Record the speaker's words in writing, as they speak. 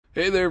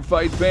Hey there,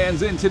 fight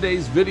fans. In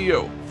today's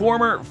video,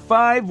 former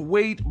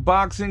 5-weight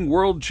boxing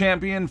world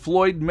champion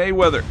Floyd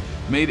Mayweather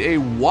made a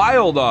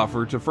wild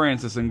offer to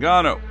Francis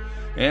Ngannou.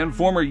 And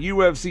former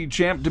UFC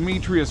champ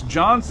Demetrius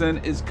Johnson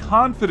is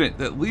confident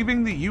that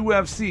leaving the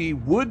UFC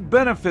would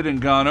benefit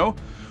Ngannou,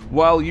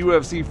 while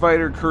UFC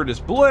fighter Curtis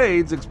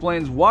Blaydes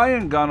explains why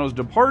Ngannou's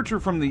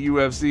departure from the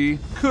UFC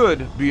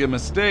could be a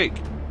mistake.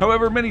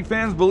 However, many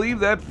fans believe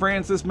that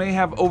Francis may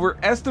have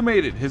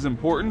overestimated his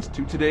importance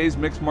to today's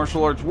mixed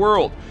martial arts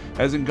world,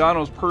 as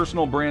Ngannou's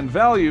personal brand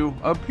value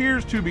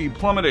appears to be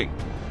plummeting.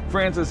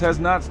 Francis has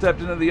not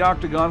stepped into the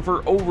octagon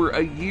for over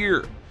a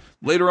year.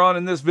 Later on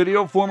in this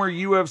video, former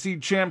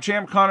UFC champ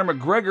Conor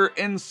McGregor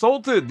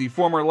insulted the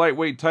former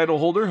lightweight title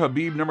holder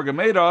Khabib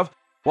Nurmagomedov,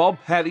 while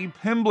Paddy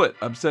Pimblett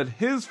upset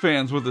his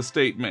fans with a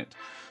statement.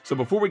 So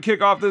before we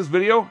kick off this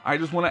video, I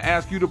just want to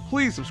ask you to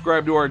please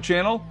subscribe to our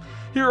channel.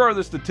 Here are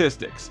the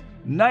statistics.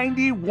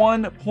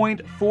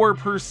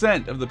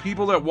 91.4% of the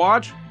people that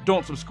watch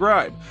don't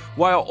subscribe,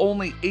 while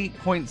only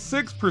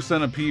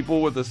 8.6% of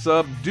people with a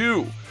sub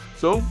do.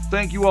 So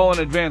thank you all in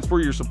advance for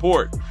your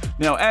support.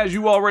 Now, as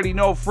you already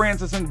know,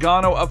 Francis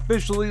Ngannou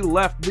officially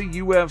left the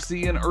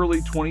UFC in early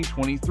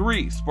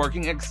 2023,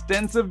 sparking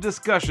extensive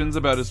discussions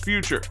about his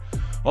future.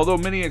 Although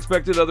many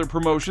expected other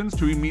promotions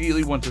to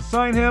immediately want to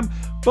sign him,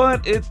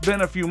 but it's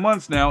been a few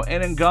months now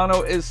and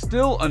Ngannou is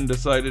still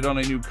undecided on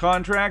a new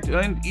contract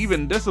and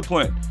even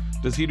discipline.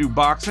 Does he do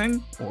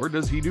boxing or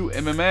does he do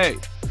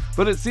MMA?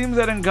 But it seems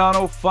that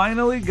Ngannou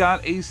finally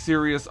got a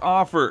serious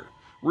offer.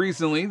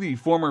 Recently, the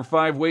former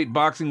 5-weight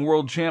boxing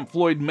world champ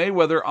Floyd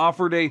Mayweather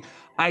offered a,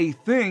 I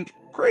think,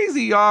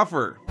 crazy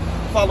offer.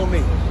 Follow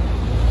me.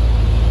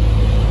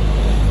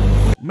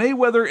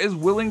 Mayweather is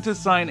willing to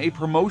sign a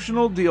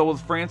promotional deal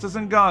with Francis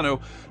Ngannou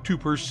to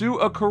pursue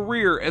a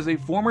career as a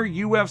former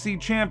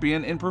UFC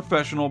champion in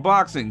professional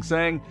boxing,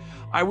 saying,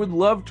 "I would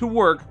love to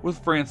work with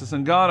Francis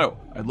Ngannou.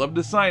 I'd love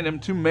to sign him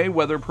to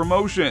Mayweather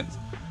Promotions."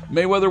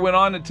 Mayweather went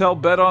on to tell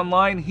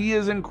BetOnline he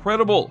is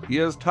incredible, he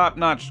has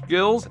top-notch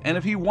skills, and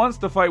if he wants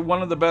to fight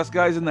one of the best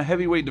guys in the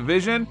heavyweight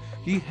division,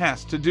 he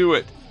has to do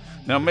it.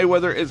 Now,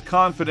 Mayweather is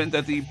confident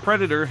that the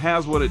Predator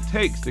has what it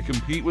takes to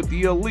compete with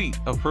the elite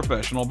of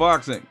professional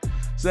boxing,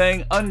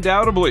 saying,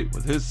 "Undoubtedly,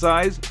 with his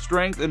size,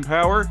 strength, and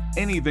power,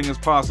 anything is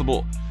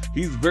possible.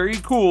 He's very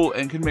cool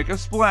and can make a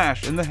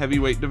splash in the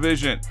heavyweight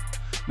division."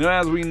 Now,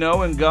 as we know,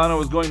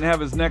 Ngannou is going to have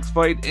his next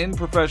fight in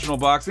professional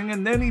boxing,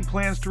 and then he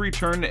plans to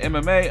return to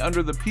MMA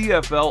under the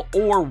PFL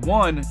or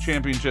ONE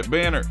championship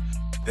banner.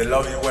 They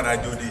love you when I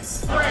do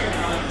this.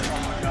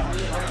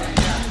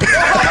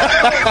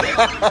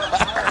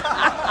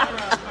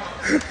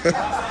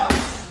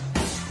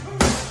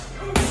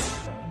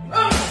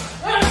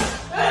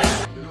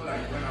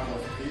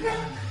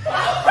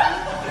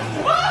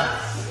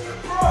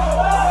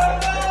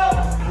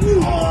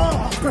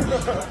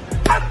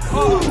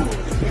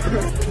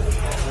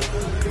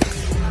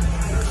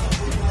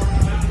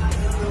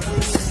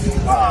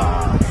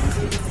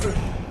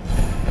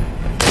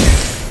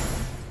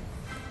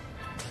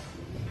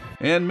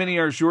 And many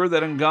are sure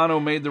that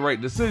Ngannou made the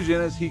right decision,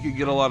 as he could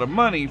get a lot of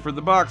money for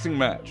the boxing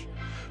match.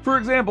 For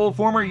example,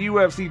 former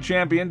UFC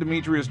champion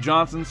Demetrius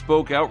Johnson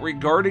spoke out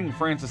regarding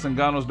Francis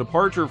Ngannou's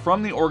departure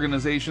from the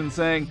organization,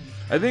 saying,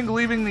 "I think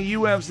leaving the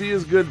UFC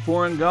is good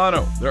for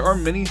Ngannou. There are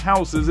many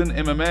houses in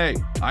MMA.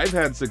 I've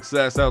had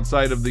success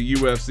outside of the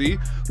UFC.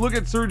 Look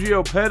at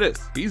Sergio Pettis.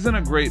 He's in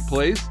a great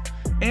place.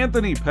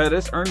 Anthony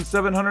Pettis earned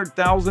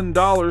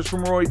 $700,000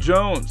 from Roy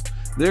Jones.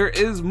 There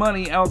is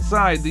money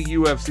outside the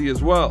UFC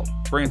as well.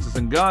 Francis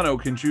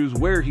Ngannou can choose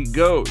where he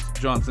goes,"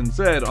 Johnson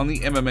said on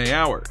the MMA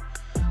Hour.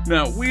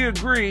 Now, we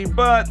agree,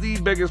 but the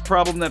biggest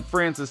problem that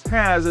Francis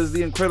has is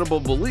the incredible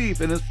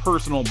belief in his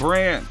personal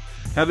brand.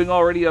 Having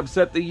already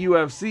upset the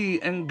UFC,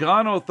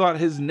 Ngannou thought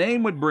his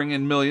name would bring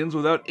in millions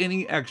without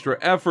any extra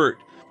effort.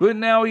 But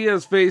now he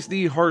has faced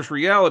the harsh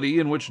reality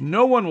in which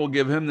no one will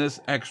give him this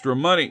extra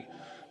money.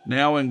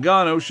 Now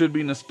Ngannou should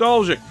be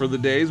nostalgic for the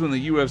days when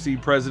the UFC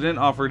president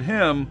offered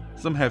him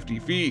some hefty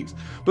fees.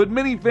 But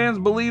many fans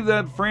believe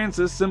that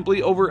Francis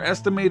simply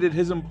overestimated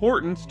his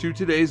importance to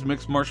today's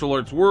mixed martial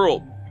arts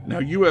world. Now,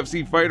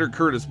 UFC fighter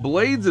Curtis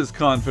Blaydes is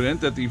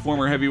confident that the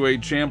former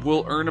heavyweight champ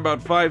will earn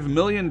about $5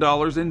 million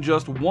in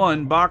just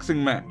one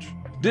boxing match.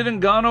 Did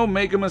Ngannou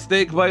make a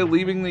mistake by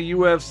leaving the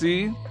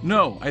UFC?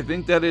 No, I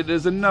think that it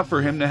is enough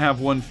for him to have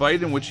one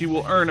fight in which he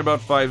will earn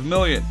about $5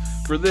 million,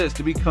 for this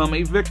to become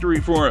a victory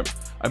for him.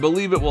 I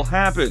believe it will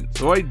happen,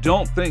 so I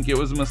don't think it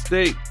was a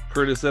mistake,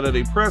 Curtis said at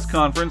a press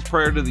conference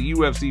prior to the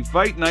UFC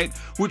Fight Night,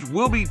 which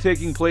will be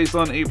taking place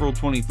on April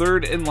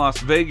 23rd in Las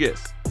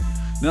Vegas.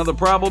 Now, the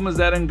problem is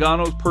that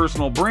Ngannou's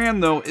personal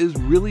brand, though, is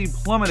really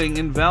plummeting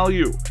in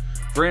value.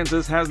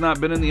 Francis has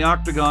not been in the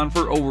octagon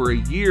for over a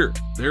year,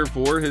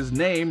 therefore his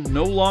name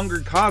no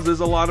longer causes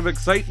a lot of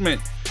excitement,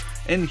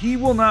 and he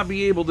will not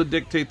be able to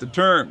dictate the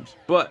terms,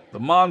 but the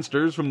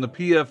monsters from the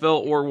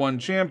PFL or ONE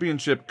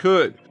championship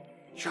could.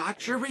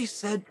 Chachery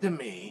said to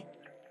me,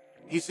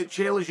 he said,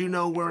 "Chael, as you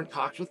know, we're in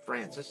talks with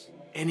Francis,"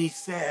 and he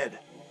said,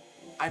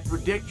 "I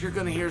predict you're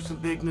going to hear some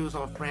big news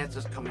on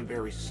Francis coming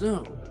very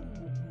soon."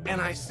 And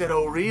I said,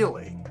 oh,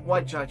 really?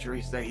 Why'd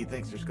Chachari say he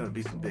thinks there's going to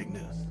be some big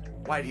news?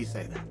 Why'd he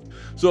say that?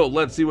 So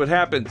let's see what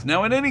happens.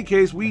 Now, in any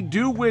case, we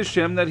do wish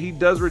him that he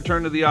does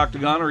return to the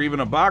octagon or even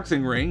a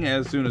boxing ring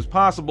as soon as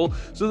possible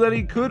so that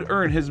he could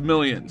earn his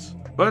millions.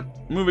 But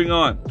moving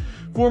on.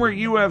 Former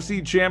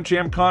UFC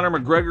champ Conor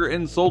McGregor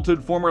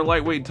insulted former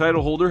lightweight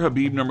title holder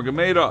Khabib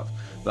Nurmagomedov.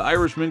 The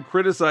Irishman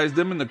criticized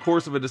him in the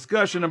course of a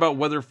discussion about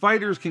whether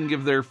fighters can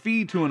give their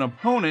fee to an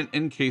opponent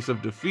in case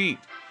of defeat.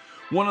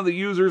 One of the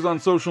users on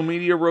social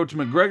media wrote to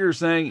McGregor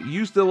saying,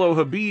 "You still owe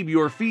Khabib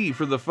your fee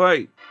for the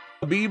fight."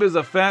 "Khabib is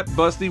a fat,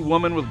 busty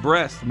woman with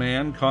breasts,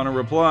 man," Conor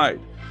replied.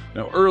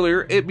 Now,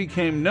 earlier, it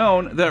became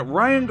known that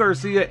Ryan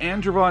Garcia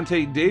and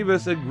Gervonta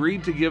Davis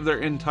agreed to give their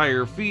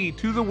entire fee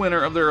to the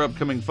winner of their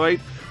upcoming fight,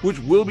 which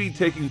will be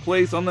taking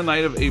place on the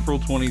night of April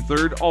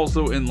 23rd,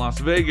 also in Las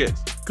Vegas.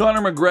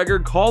 Conor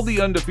McGregor called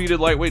the undefeated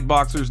lightweight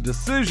boxer's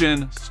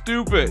decision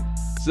stupid,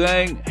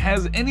 saying,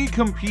 "Has any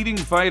competing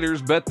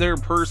fighters bet their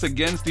purse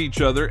against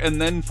each other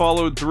and then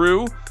followed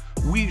through?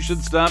 We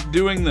should stop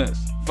doing this.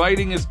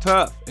 Fighting is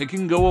tough. It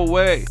can go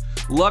away.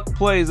 Luck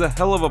plays a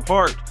hell of a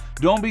part.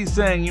 Don't be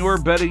saying you are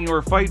betting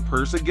your fight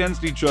purse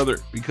against each other,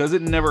 because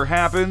it never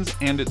happens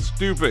and it's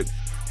stupid.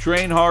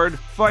 Train hard,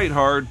 fight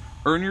hard,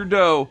 earn your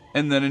dough,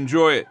 and then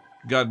enjoy it.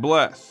 God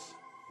bless."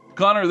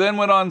 Conor then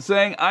went on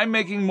saying, "I'm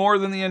making more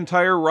than the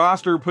entire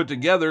roster put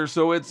together,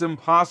 so it's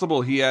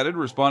impossible," he added,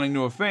 responding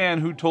to a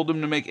fan who told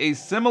him to make a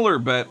similar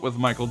bet with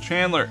Michael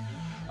Chandler.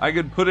 "I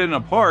could put in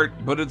a part,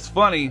 but it's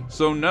funny,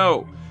 so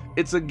no.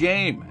 It's a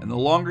game, and the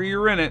longer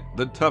you're in it,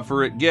 the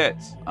tougher it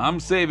gets. I'm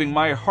saving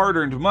my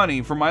hard-earned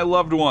money for my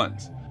loved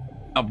ones."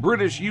 A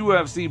British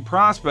UFC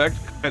prospect,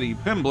 Paddy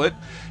Pimblett,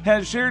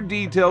 has shared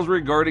details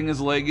regarding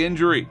his leg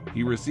injury.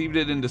 He received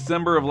it in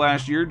December of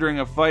last year during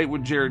a fight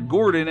with Jared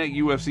Gordon at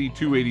UFC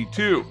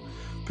 282.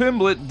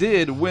 Pimblett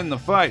did win the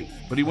fight,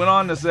 but he went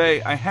on to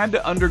say, "I had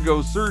to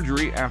undergo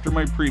surgery after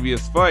my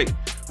previous fight.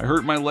 I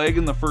hurt my leg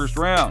in the first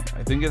round.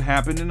 I think it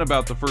happened in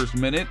about the first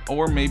minute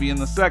or maybe in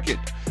the second.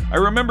 I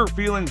remember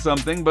feeling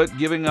something, but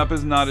giving up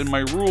is not in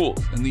my rules.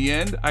 In the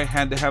end, I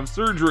had to have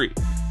surgery.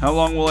 How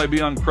long will I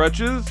be on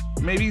crutches?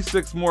 Maybe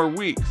 6 more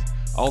weeks.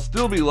 I'll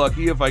still be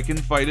lucky if I can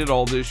fight it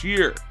all this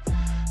year."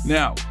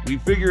 Now, we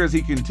figure as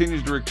he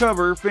continues to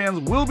recover,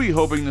 fans will be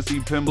hoping to see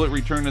Pimblett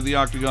return to the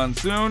octagon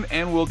soon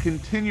and will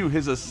continue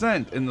his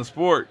ascent in the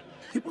sport.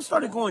 People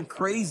started going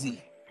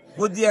crazy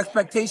with the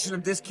expectation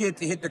of this kid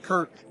to hit the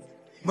curtain.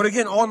 But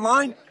again,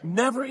 online,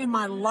 never in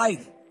my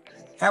life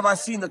have I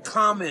seen the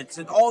comments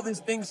and all these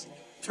things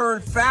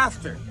turn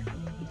faster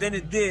than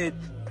it did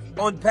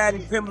on Paddy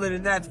Pimblett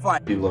in that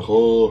fight. People like,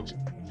 "Oh,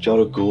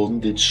 Jared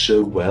Gordon did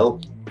so well.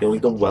 He only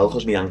done well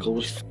because my ankle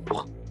was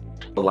fucked.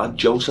 The lad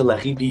Joe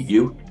Selecki beat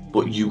you,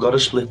 but you got a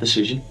split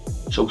decision.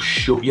 So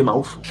shut your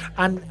mouth."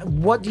 And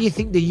what do you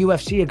think the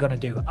UFC are going to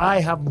do? I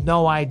have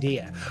no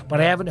idea. But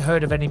I haven't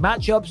heard of any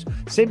matchups,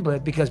 simply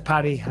because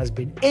Paddy has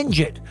been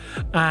injured.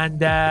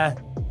 And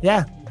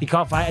yeah, he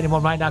can't fight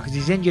anyone right now because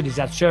he's injured. He's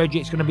had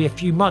surgery. It's going to be a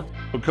few months.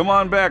 Well, come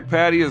on back,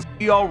 Paddy, as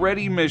we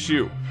already miss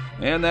you.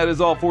 And that is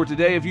all for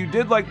today. If you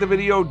did like the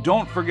video,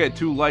 don't forget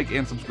to like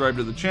and subscribe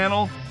to the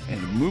channel.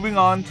 And moving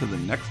on to the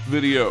next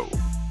video.